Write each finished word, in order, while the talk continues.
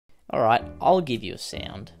Alright, I'll give you a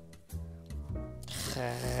sound.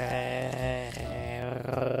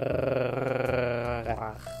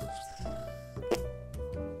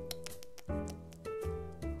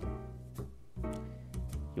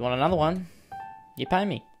 You want another one? You pay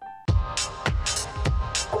me.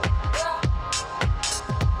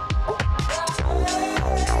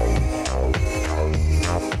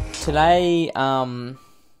 Today,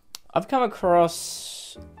 I've come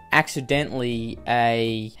across accidentally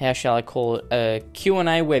a, how shall I call it, a Q&A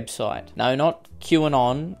website. No, not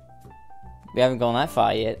QAnon. We haven't gone that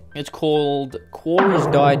far yet. It's called Quora's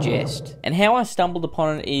Digest. And how I stumbled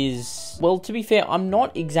upon it is, well, to be fair, I'm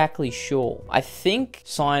not exactly sure. I think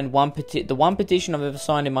signed the one petition I've ever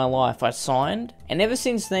signed in my life, I signed. And ever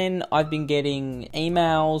since then, I've been getting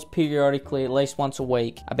emails periodically, at least once a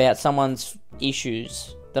week, about someone's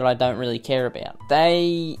issues that I don't really care about.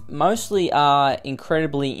 They mostly are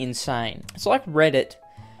incredibly insane. It's like Reddit,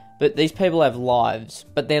 but these people have lives,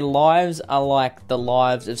 but their lives are like the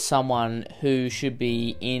lives of someone who should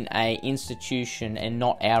be in a institution and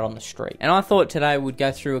not out on the street. And I thought today we'd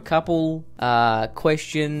go through a couple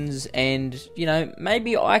questions and, you know,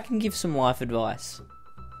 maybe I can give some life advice.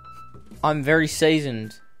 I'm very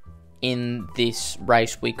seasoned in this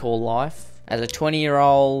race we call life. As a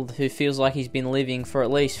 20-year-old who feels like he's been living for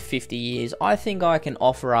at least 50 years, I think I can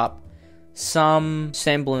offer up some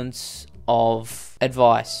semblance of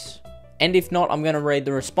advice. And if not, I'm going to read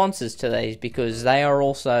the responses to these because they are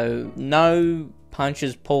also no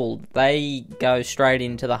punches pulled. They go straight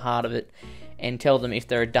into the heart of it and tell them if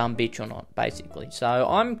they're a dumb bitch or not, basically. So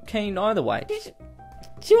I'm keen either way.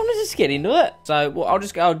 Do you want to just get into it? So, well,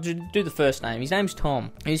 I'll do the first name. His name's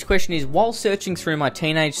Tom. And his question is, while searching through my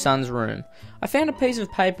teenage son's room, I found a piece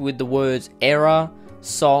of paper with the words error,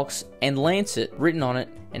 socks, and Lancet written on it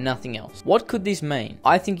and nothing else. What could this mean?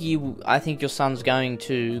 I think your son's going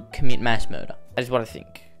to commit mass murder. That is what I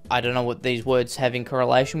think. I don't know what these words have in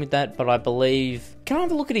correlation with that, but I believe... Can I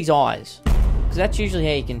have a look at his eyes? Because that's usually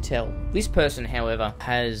how you can tell. This person, however,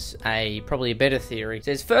 has probably a better theory. It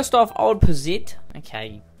says, first off, I would posit...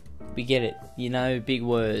 Okay, we get it. You know, big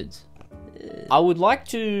words. I would like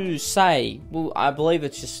to say... Well, I believe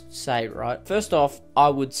it's just say, right? First off, I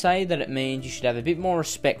would say that it means you should have a bit more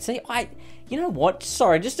respect. See, you know what?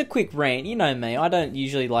 Sorry, just a quick rant. You know me. I don't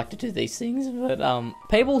usually like to do these things, but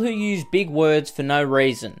people who use big words for no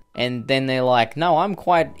reason, and then they're like, no, I'm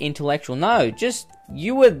quite intellectual. No, just...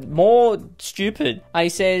 You were more stupid. He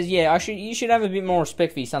says, yeah, you should have a bit more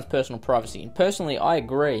respect for your son's personal privacy. And personally, I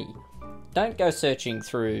agree. Don't go searching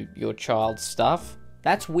through your child's stuff.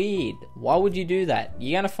 That's weird. Why would you do that?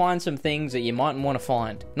 You're going to find some things that you mightn't want to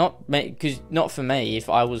find. Not for me. If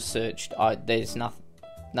I was searched, there's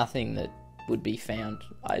nothing that would be found.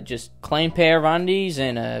 I just clean pair of undies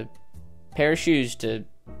and a pair of shoes to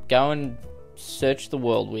go and search the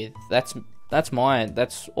world with. That's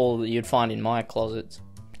all that you'd find in my closets.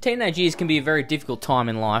 Teenage years can be a very difficult time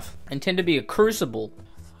in life and tend to be a crucible.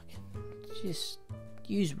 Just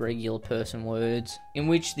use regular person words in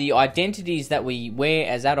which the identities that we wear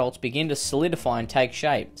as adults begin to solidify and take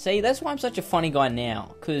shape. See, that's why I'm such a funny guy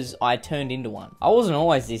now, because I turned into one. I wasn't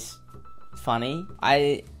always this funny.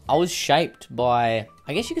 I was shaped by,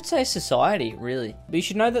 I guess you could say, society, really. But you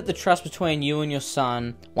should know that the trust between you and your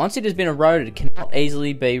son, once it has been eroded, cannot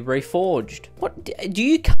easily be reforged. What, do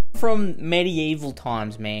you come from medieval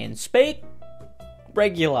times, man? Speak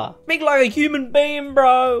regular. Speak like a human being,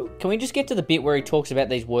 bro. Can we just get to the bit where he talks about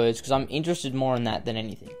these words, because I'm interested more in that than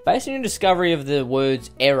anything. Based on your discovery of the words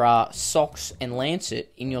error, socks, and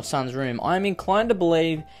Lancet in your son's room, I am inclined to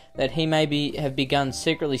believe that he may have begun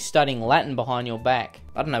secretly studying Latin behind your back.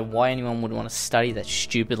 I don't know why anyone would want to study that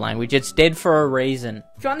stupid language. It's dead for a reason.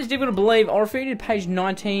 If you find this difficult to believe, I'll refer you to page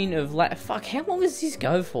 19 of Latin. Fuck, how long does this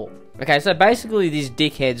go for? Okay, so basically this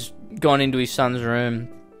dickhead's gone into his son's room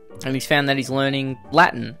and he's found that he's learning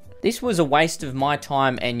Latin. This was a waste of my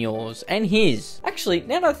time and yours, and his. Actually,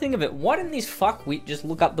 now that I think of it, why didn't this fuckwit just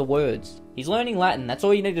look up the words? He's learning Latin, that's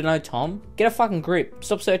all you need to know, Tom. Get a fucking grip.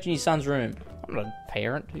 Stop searching your son's room. I'm not a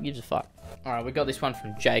parent, who gives a fuck? Alright, we got this one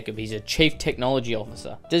from Jacob. He's a Chief Technology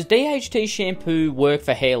Officer. Does DHT shampoo work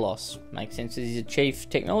for hair loss? Makes sense as he's a Chief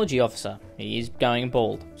Technology Officer. He is going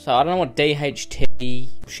bald. So I don't know what DHT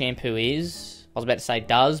shampoo is. I was about to say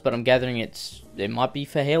does, but I'm gathering it might be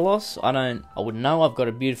for hair loss. I wouldn't know. I've got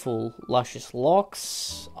a beautiful, luscious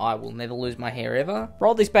locks. I will never lose my hair ever.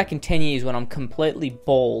 Roll this back in 10 years when I'm completely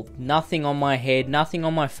bald. Nothing on my head, nothing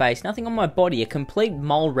on my face, nothing on my body. A complete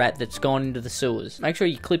mole rat that's gone into the sewers. Make sure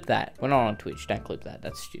you clip that. We're not on Twitch. Don't clip that.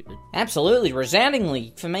 That's stupid. Absolutely.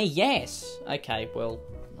 Resoundingly. For me, yes. Okay, well,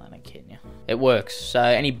 only kidding you. It works. So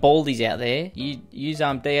any baldies out there, you use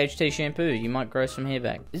DHT shampoo. You might grow some hair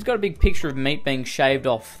back. It's got a big picture of meat being shaved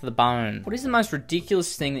off the bone. What is the most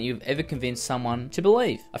ridiculous thing that you've ever convinced someone to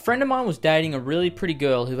believe? A friend of mine was dating a really pretty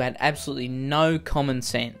girl who had absolutely no common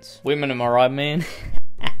sense. Women, am I right, man?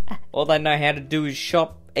 All they know how to do is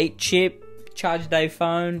shop, eat chip, charge their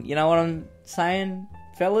phone. You know what I'm saying,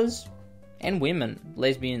 fellas? And women,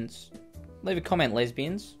 lesbians. Leave a comment,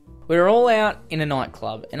 lesbians. We were all out in a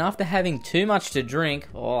nightclub, and after having too much to drink,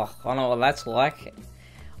 I know what that's like.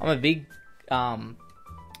 I'm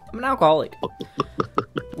an alcoholic.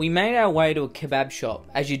 We made our way to a kebab shop,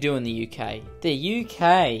 as you do in the UK. The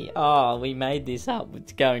UK? Oh, we made this up.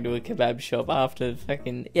 It's going to a kebab shop after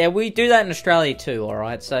fucking... Yeah, we do that in Australia too,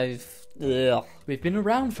 alright? So, ugh. We've been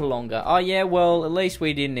around for longer. Oh yeah, well, at least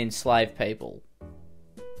we didn't enslave people.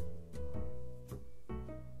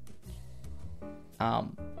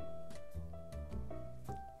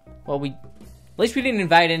 Well, at least we didn't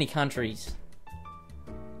invade any countries.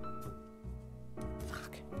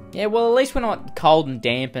 Fuck. Yeah, well, at least we're not cold and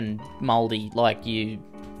damp and mouldy like you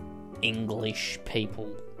English people.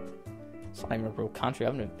 It's not even a real country.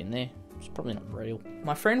 I've never been there. It's probably not real.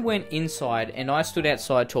 My friend went inside and I stood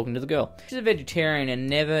outside talking to the girl. She's a vegetarian and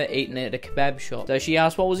never eaten at a kebab shop. So she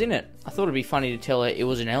asked what was in it. I thought it'd be funny to tell her it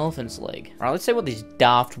was an elephant's leg. Alright, let's see what this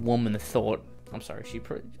daft woman thought. I'm sorry, she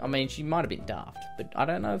might have been daft, but I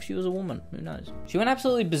don't know if she was a woman. Who knows? She went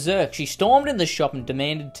absolutely berserk. She stormed in the shop and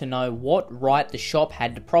demanded to know what right the shop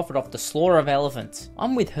had to profit off the slaughter of elephants.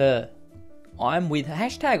 I'm with her. I'm with her.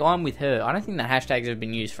 Hashtag I'm with her. I don't think that hashtag's ever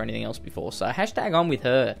been used for anything else before, so hashtag I'm with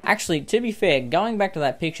her. Actually, to be fair, going back to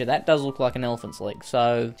that picture, that does look like an elephant's leg.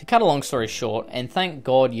 So, to cut a long story short, and thank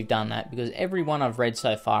God you've done that, because every one I've read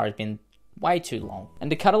so far has been way too long. And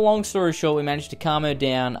to cut a long story short, we managed to calm her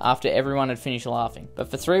down after everyone had finished laughing. But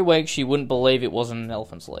for 3 weeks, she wouldn't believe it wasn't an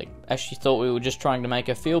elephant's leg, as she thought we were just trying to make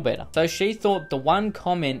her feel better. So she thought the one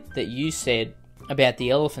comment that you said about the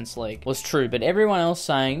elephant's leg was true, but everyone else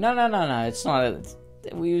saying, no, it's not,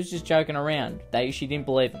 we was just joking around. She didn't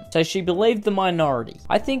believe him. So she believed the minority.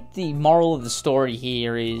 I think the moral of the story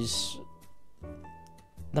here is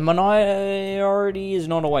the minority is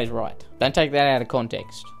not always right. Don't take that out of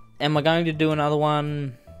context. Am I going to do another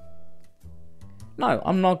one? No,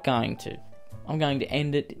 I'm not going to. I'm going to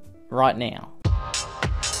end it right now.